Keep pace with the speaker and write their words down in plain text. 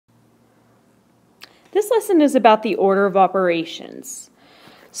This lesson is about the order of operations.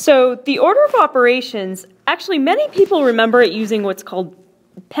 So the order of operations, actually many people remember it using what's called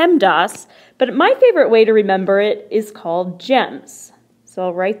PEMDAS, but my favorite way to remember it is called GEMS. So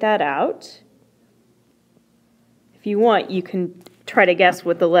I'll write that out. If you want, you can try to guess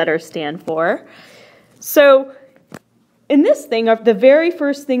what the letters stand for. So in this thing, the very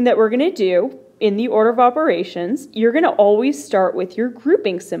first thing that we're going to do in the order of operations, you're going to always start with your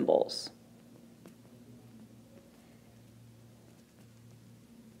grouping symbols.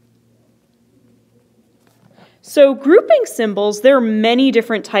 So grouping symbols, there are many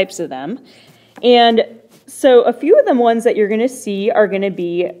different types of them. And so a few of the ones that you're going to see are going to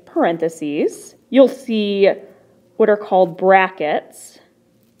be parentheses. You'll see what are called brackets.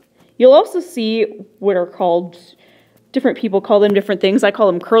 You'll also see what are called, different people call them different things. I call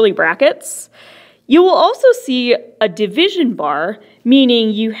them curly brackets. You will also see a division bar,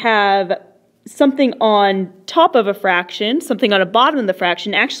 meaning you have something on top of a fraction, something on the bottom of the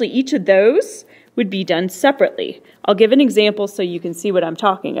fraction. Actually, each of those would be done separately. I'll give an example so you can see what I'm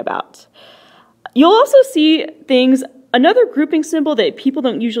talking about. You'll also see things, another grouping symbol that people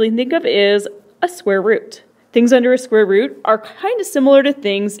don't usually think of is a square root. Things under a square root are kind of similar to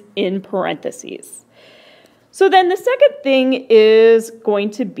things in parentheses. So then the second thing is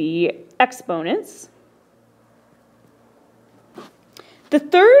going to be exponents. The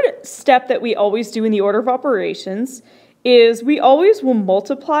third step that we always do in the order of operations is we always will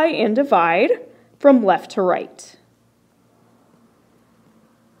multiply and divide from left to right.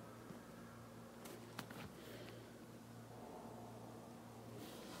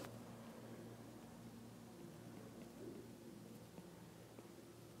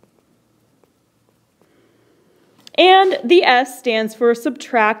 And the S stands for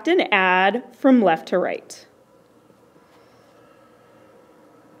subtract and add from left to right.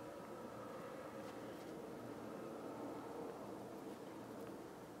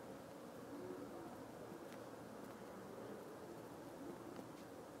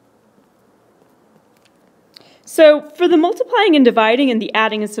 So for the multiplying and dividing and the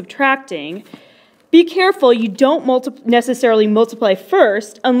adding and subtracting, be careful you don't necessarily multiply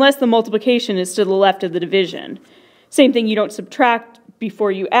first unless the multiplication is to the left of the division. Same thing, you don't subtract before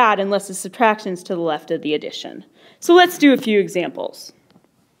you add unless the subtraction is to the left of the addition. So let's do a few examples.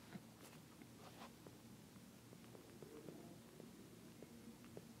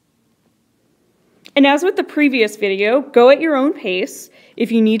 And as with the previous video, go at your own pace.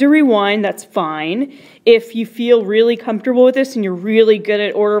 If you need to rewind, that's fine. If you feel really comfortable with this and you're really good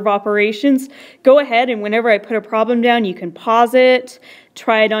at order of operations, go ahead and whenever I put a problem down, you can pause it,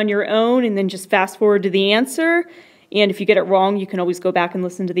 try it on your own, and then just fast forward to the answer. And if you get it wrong, you can always go back and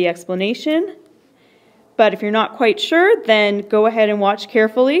listen to the explanation. But if you're not quite sure, then go ahead and watch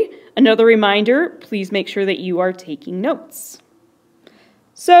carefully. Another reminder, please make sure that you are taking notes.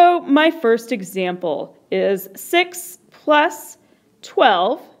 So my first example is 6 plus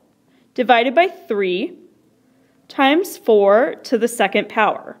 12 divided by 3 times 4 to the second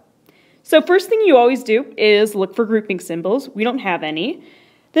power. So first thing you always do is look for grouping symbols. We don't have any.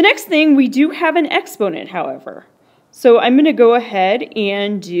 The next thing, we do have an exponent, however. So I'm going to go ahead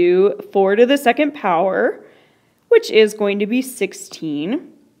and do 4 to the second power, which is going to be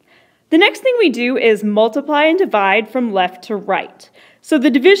 16. The next thing we do is multiply and divide from left to right. So the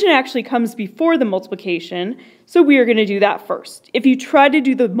division actually comes before the multiplication, so we are going to do that first. If you try to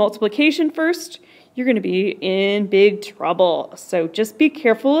do the multiplication first, you're going to be in big trouble. So just be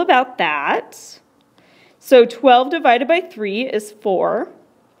careful about that. So 12 divided by 3 is 4.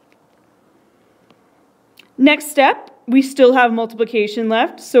 Next step, we still have multiplication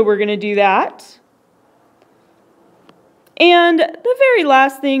left, so we're going to do that. And the very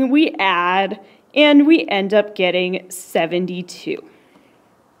last thing, we add, and we end up getting 72.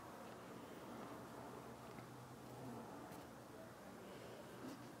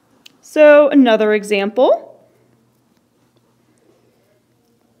 So another example,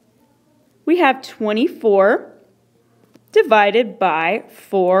 we have 24 divided by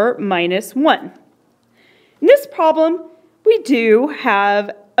 4 minus 1. In this problem, we do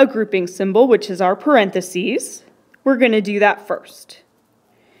have a grouping symbol, which is our parentheses. We're going to do that first.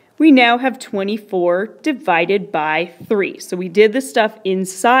 We now have 24 divided by 3. So we did the stuff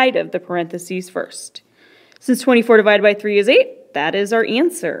inside of the parentheses first. Since 24 divided by 3 is 8, that is our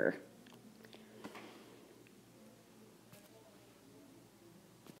answer.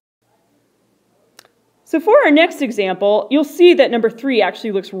 So for our next example, you'll see that number 3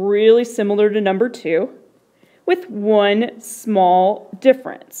 actually looks really similar to number 2 with one small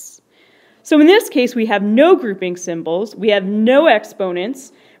difference. So in this case, we have no grouping symbols, we have no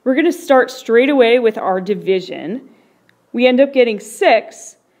exponents, we're going to start straight away with our division. We end up getting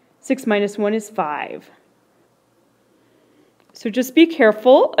 6. 6 minus 1 is 5. So just be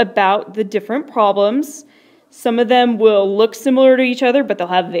careful about the different problems. Some of them will look similar to each other, but they'll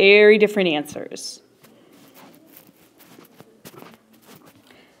have very different answers.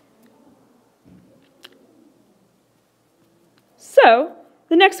 So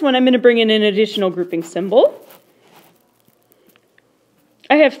the next one, I'm going to bring in an additional grouping symbol.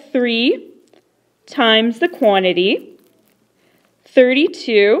 I have 3 times the quantity,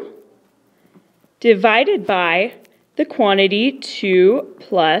 32, divided by the quantity 2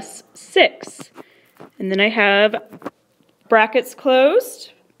 plus 6. And then I have brackets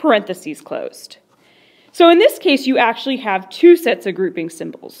closed, parentheses closed. So in this case, you actually have 2 sets of grouping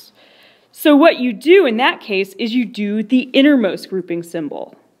symbols. So what you do in that case is you do the innermost grouping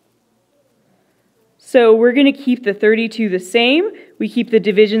symbol. So we're going to keep the 32 the same. We keep the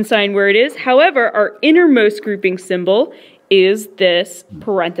division sign where it is. However, our innermost grouping symbol is this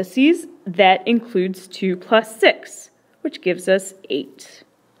parentheses that includes 2 plus 6, which gives us 8.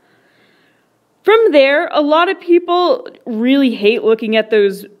 From there, a lot of people really hate looking at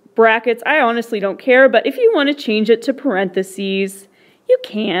those brackets. I honestly don't care, but if you want to change it to parentheses, you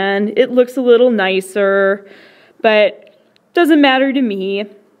can. It looks a little nicer, but doesn't matter to me.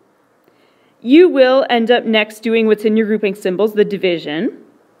 You will end up next doing what's in your grouping symbols, the division.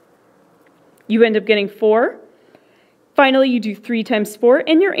 You end up getting 4. Finally, you do 3 times 4,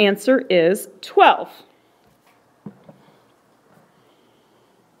 and your answer is 12.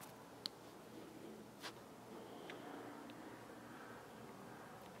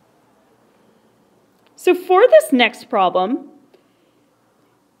 So for this next problem,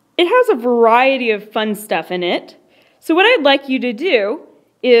 it has a variety of fun stuff in it. So what I'd like you to do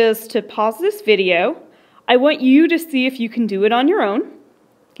is to pause this video. I want you to see if you can do it on your own.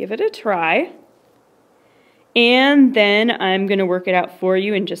 Give it a try. And then I'm going to work it out for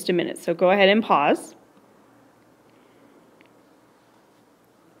you in just a minute. So go ahead and pause.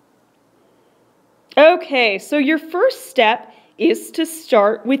 Okay, so your first step is to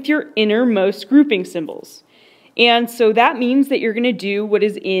start with your innermost grouping symbols. And so that means that you're going to do what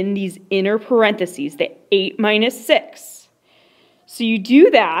is in these inner parentheses, the 8 minus 6. So you do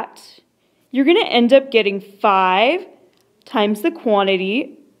that, you're going to end up getting 5 times the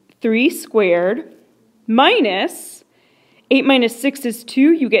quantity, 3 squared, minus 8 minus 6 is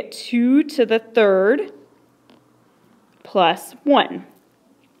 2. You get 2 to the 3rd plus 1.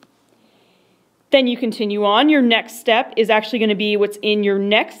 Then you continue on. Your next step is actually going to be what's in your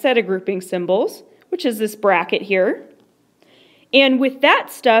next set of grouping symbols, which is this bracket here. And with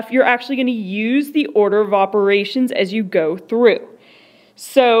that stuff, you're actually going to use the order of operations as you go through.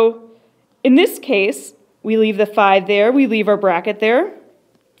 So in this case, we leave the 5 there, we leave our bracket there.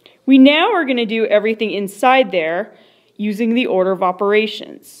 We now are going to do everything inside there using the order of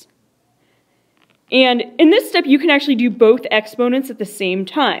operations. And in this step, you can actually do both exponents at the same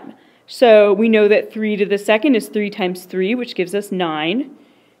time. So we know that 3 to the 2nd is 3 times 3, which gives us 9.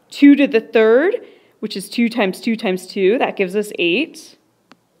 2 to the 3rd, which is 2 times 2 times 2, that gives us 8.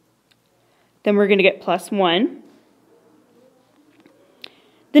 Then we're going to get plus 1.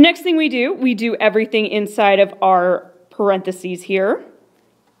 The next thing we do everything inside of our parentheses here,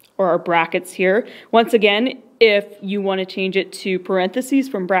 or our brackets here. Once again, if you want to change it to parentheses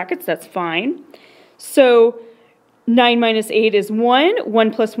from brackets, that's fine. So 9 minus 8 is 1.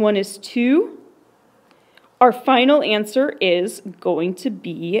 1 plus 1 is 2. Our final answer is going to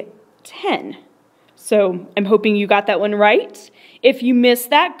be 10. So I'm hoping you got that one right. If you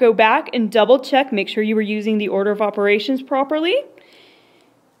missed that, go back and double check. Make sure you were using the order of operations properly.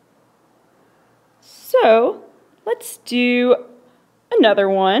 So let's do another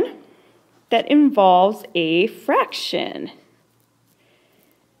one that involves a fraction.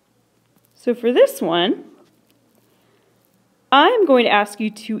 So for this one, I'm going to ask you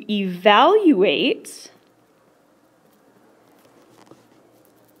to evaluate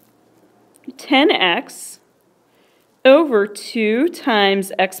 10x over 2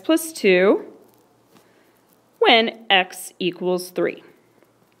 times x plus 2 when x equals 3.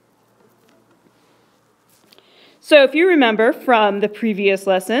 So if you remember from the previous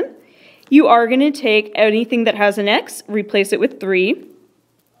lesson, you are going to take anything that has an x, replace it with 3.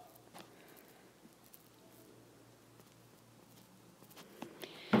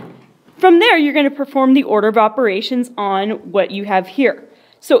 From there, you're going to perform the order of operations on what you have here.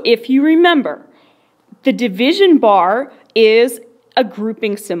 So if you remember, the division bar is a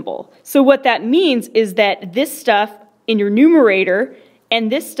grouping symbol. So what that means is that this stuff in your numerator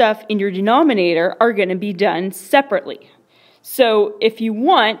and this stuff in your denominator are going to be done separately. So if you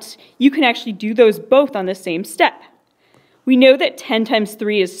want, you can actually do those both on the same step. We know that 10 times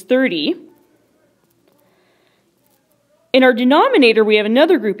 3 is 30. In our denominator, we have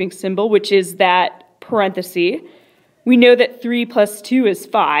another grouping symbol, which is that parenthesis. We know that 3 plus 2 is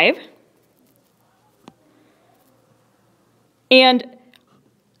 5. And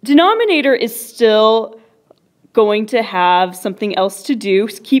denominator is still going to have something else to do.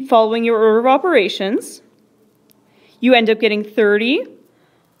 Keep following your order of operations. You end up getting 30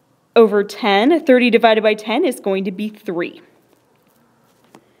 over 10. 30 divided by 10 is going to be 3.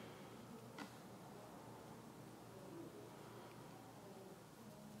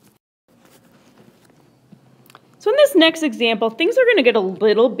 So in this next example, things are going to get a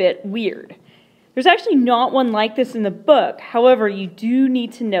little bit weird. There's actually not one like this in the book. However, you do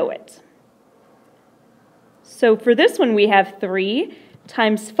need to know it. So for this one, we have 3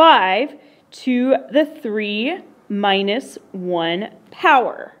 times 5 to the 3 minus 1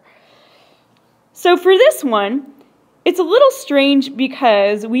 power. So for this one, it's a little strange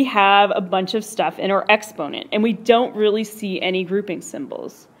because we have a bunch of stuff in our exponent, and we don't really see any grouping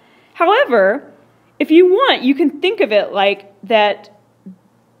symbols. However, if you want, you can think of it like that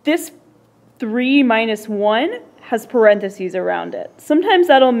this 3 minus 1 has parentheses around it. Sometimes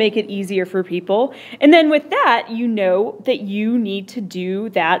that'll make it easier for people. And then with that, you know that you need to do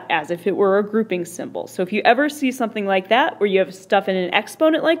that as if it were a grouping symbol. So if you ever see something like that, where you have stuff in an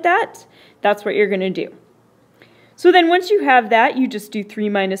exponent like that, that's what you're going to do. So then once you have that, you just do 3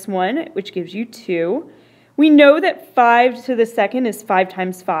 minus 1, which gives you 2. We know that 5 to the second is 5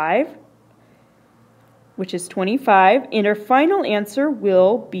 times 5, which is 25, and our final answer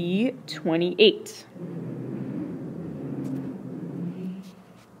will be 28.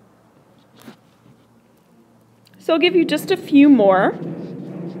 So I'll give you just a few more.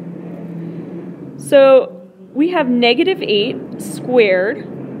 So we have negative 8 squared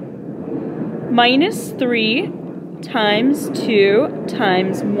minus 3 times 2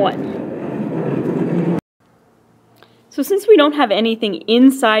 times 1. So since we don't have anything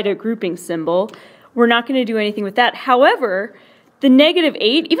inside a grouping symbol, we're not going to do anything with that. However, the negative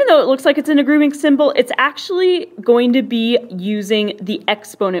 8, even though it looks like it's in a grouping symbol, it's actually going to be using the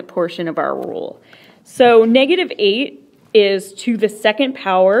exponent portion of our rule. So negative 8 is to the second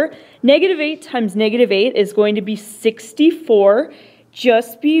power. Negative 8 times negative 8 is going to be 64.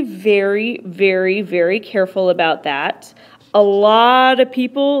 Just be very, very, very careful about that. A lot of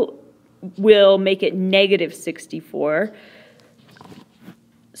people will make it negative 64.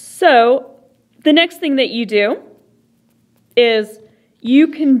 So the next thing that you do is you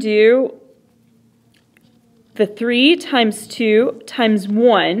can do the 3 times 2 times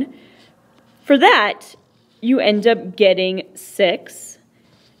 1. For that, you end up getting 6.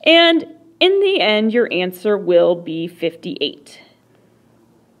 And in the end, your answer will be 58.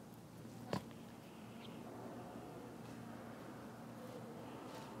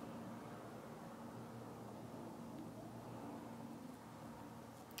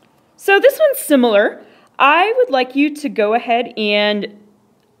 So this one's similar. I would like you to go ahead and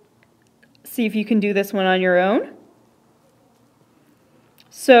see if you can do this one on your own.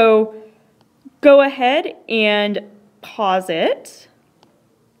 So go ahead and pause it.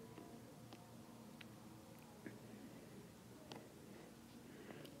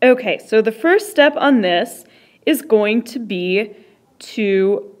 Okay, so the first step on this is going to be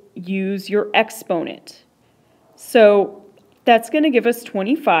to use your exponent. So that's going to give us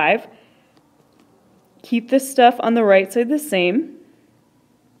 25. Keep this stuff on the right side the same.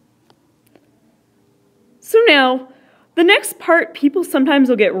 So now, the next part people sometimes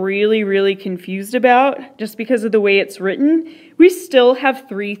will get really, really confused about just because of the way it's written. We still have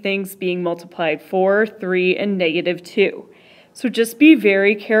 3 things being multiplied, 4, 3, and negative 2. So just be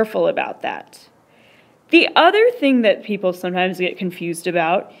very careful about that. The other thing that people sometimes get confused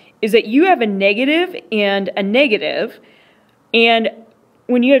about is that you have a negative and a negative, and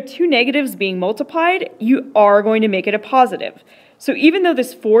when you have 2 negatives being multiplied, you are going to make it a positive. So even though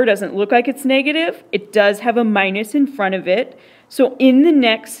this 4 doesn't look like it's negative, it does have a minus in front of it. So in the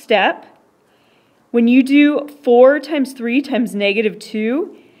next step, when you do 4 times 3 times negative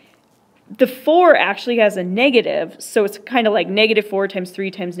 2, the 4 actually has a negative, so it's kind of like negative 4 times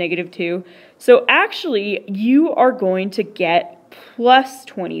 3 times negative 2. So actually, you are going to get plus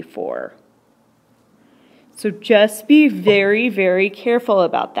 24. So just be very, very careful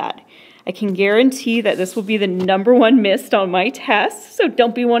about that. I can guarantee that this will be the #1 missed on my test, so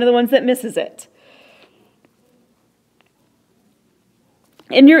don't be one of the ones that misses it.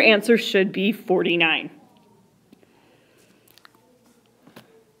 And your answer should be 49.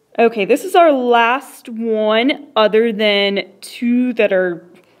 Okay, this is our last one other than 2 that are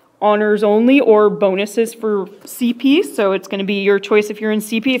honors only or bonuses for CP. So it's going to be your choice if you're in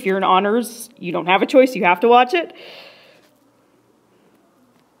CP. If you're in honors, you don't have a choice. You have to watch it.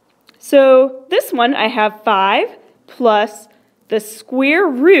 So this one, I have 5 plus the square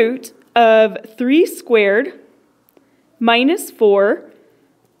root of 3 squared minus 4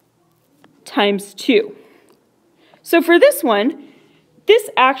 times 2. So for this one, this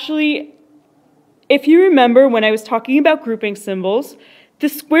actually, if you remember when I was talking about grouping symbols, the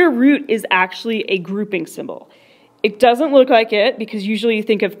square root is actually a grouping symbol. It doesn't look like it because usually you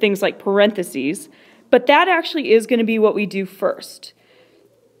think of things like parentheses, but that actually is going to be what we do first.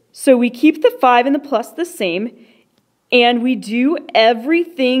 So we keep the 5 and the plus the same, and we do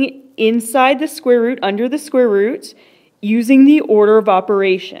everything inside the square root, under the square root, using the order of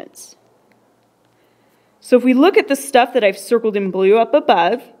operations. So if we look at the stuff that I've circled in blue up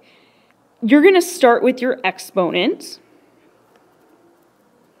above, you're going to start with your exponent.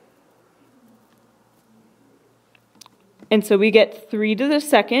 And so we get 3 to the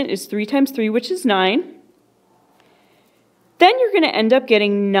second is 3 times 3, which is 9. Then you're going to end up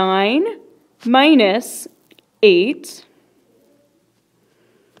getting 9 minus 8,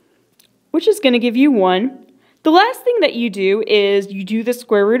 which is going to give you 1. The last thing that you do is you do the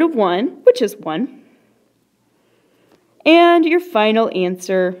square root of 1, which is 1. And your final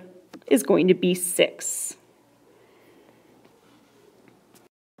answer is going to be 6.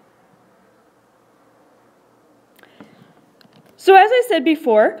 So as I said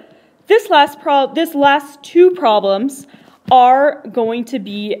before, this last 2 problems are going to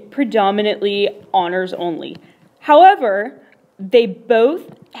be predominantly honors only. However, they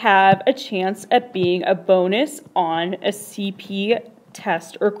both have a chance at being a bonus on a CP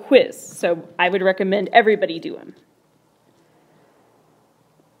test or quiz. So I would recommend everybody do them.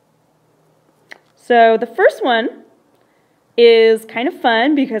 So the first one is kind of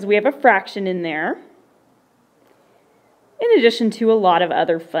fun because we have a fraction in there, in addition to a lot of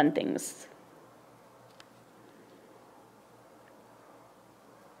other fun things.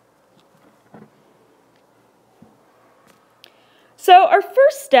 So our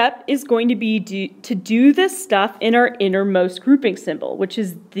first step is going to be to do this stuff in our innermost grouping symbol, which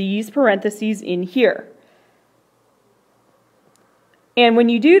is these parentheses in here. And when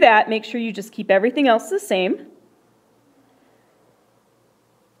you do that, make sure you just keep everything else the same.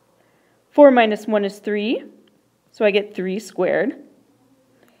 4 minus 1 is 3, so I get 3 squared.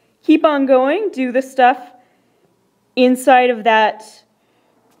 Keep on going, do the stuff inside of that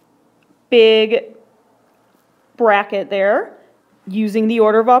big bracket there, using the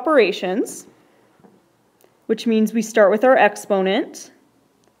order of operations, which means we start with our exponent.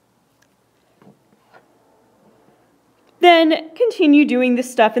 Then continue doing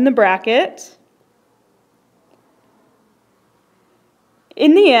this stuff in the bracket.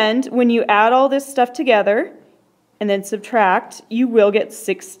 In the end, when you add all this stuff together and then subtract, you will get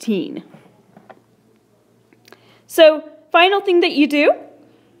 16. So, final thing that you do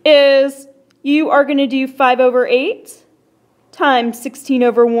is you are going to do 5 over 8 times 16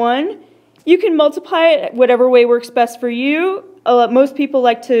 over 1. You can multiply it whatever way works best for you. Most people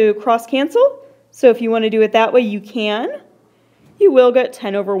like to cross cancel, so if you want to do it that way, you can. You will get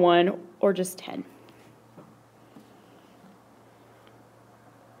 10 over 1, or just 10.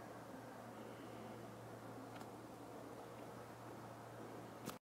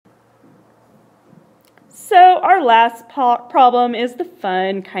 So our last problem is the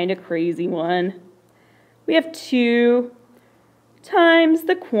fun, kind of crazy one. We have 2 times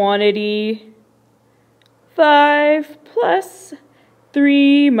the quantity, 5 plus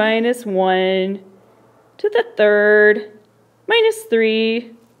 3 minus 1 to the third minus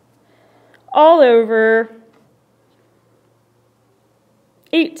 3 all over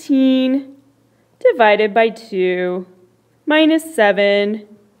 18 divided by 2 minus 7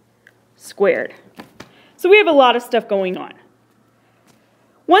 squared. So we have a lot of stuff going on.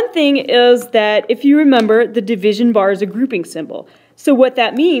 One thing is that if you remember, the division bar is a grouping symbol. So what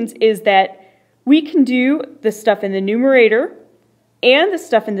that means is that we can do the stuff in the numerator and the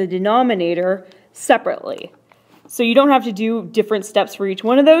stuff in the denominator separately. So you don't have to do different steps for each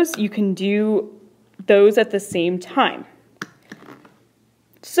one of those. You can do those at the same time.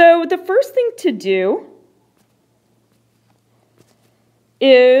 So the first thing to do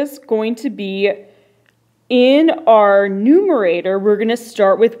is going to be in our numerator, we're going to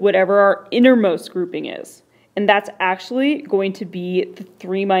start with whatever our innermost grouping is. And that's actually going to be the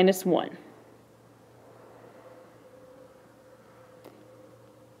 3 minus 1.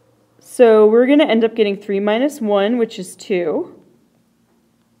 So we're going to end up getting 3 minus 1, which is 2.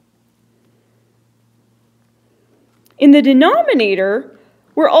 In the denominator,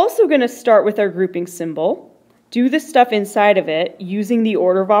 we're also going to start with our grouping symbol, do the stuff inside of it using the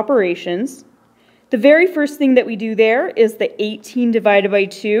order of operations. The very first thing that we do there is the 18 divided by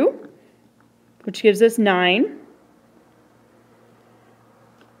 2, which gives us 9.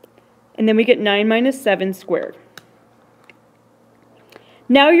 And then we get 9 minus 7 squared.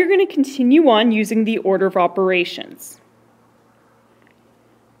 Now you're going to continue on using the order of operations.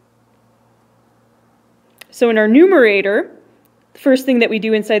 So in our numerator, the first thing that we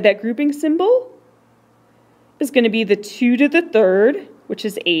do inside that grouping symbol is going to be the 2 to the third, which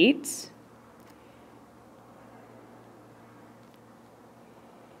is 8.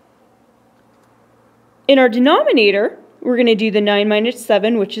 In our denominator, we're going to do the 9 minus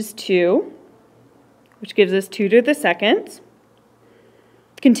 7, which is 2, which gives us 2 to the second.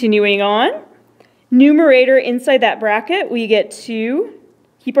 Continuing on, numerator inside that bracket, we get 2,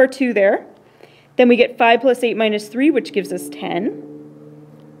 keep our 2 there. Then we get 5 plus 8 minus 3, which gives us 10.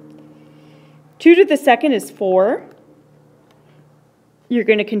 2 to the second is 4. You're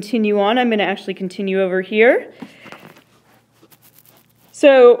going to continue on. I'm going to actually continue over here.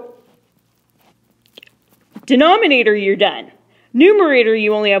 So, denominator, you're done. Numerator,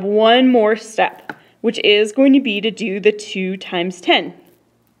 you only have one more step, which is going to be to do the 2 times 10,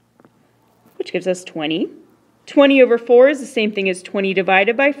 which gives us 20. 20 over 4 is the same thing as 20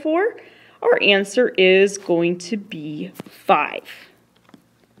 divided by 4. Our answer is going to be 5.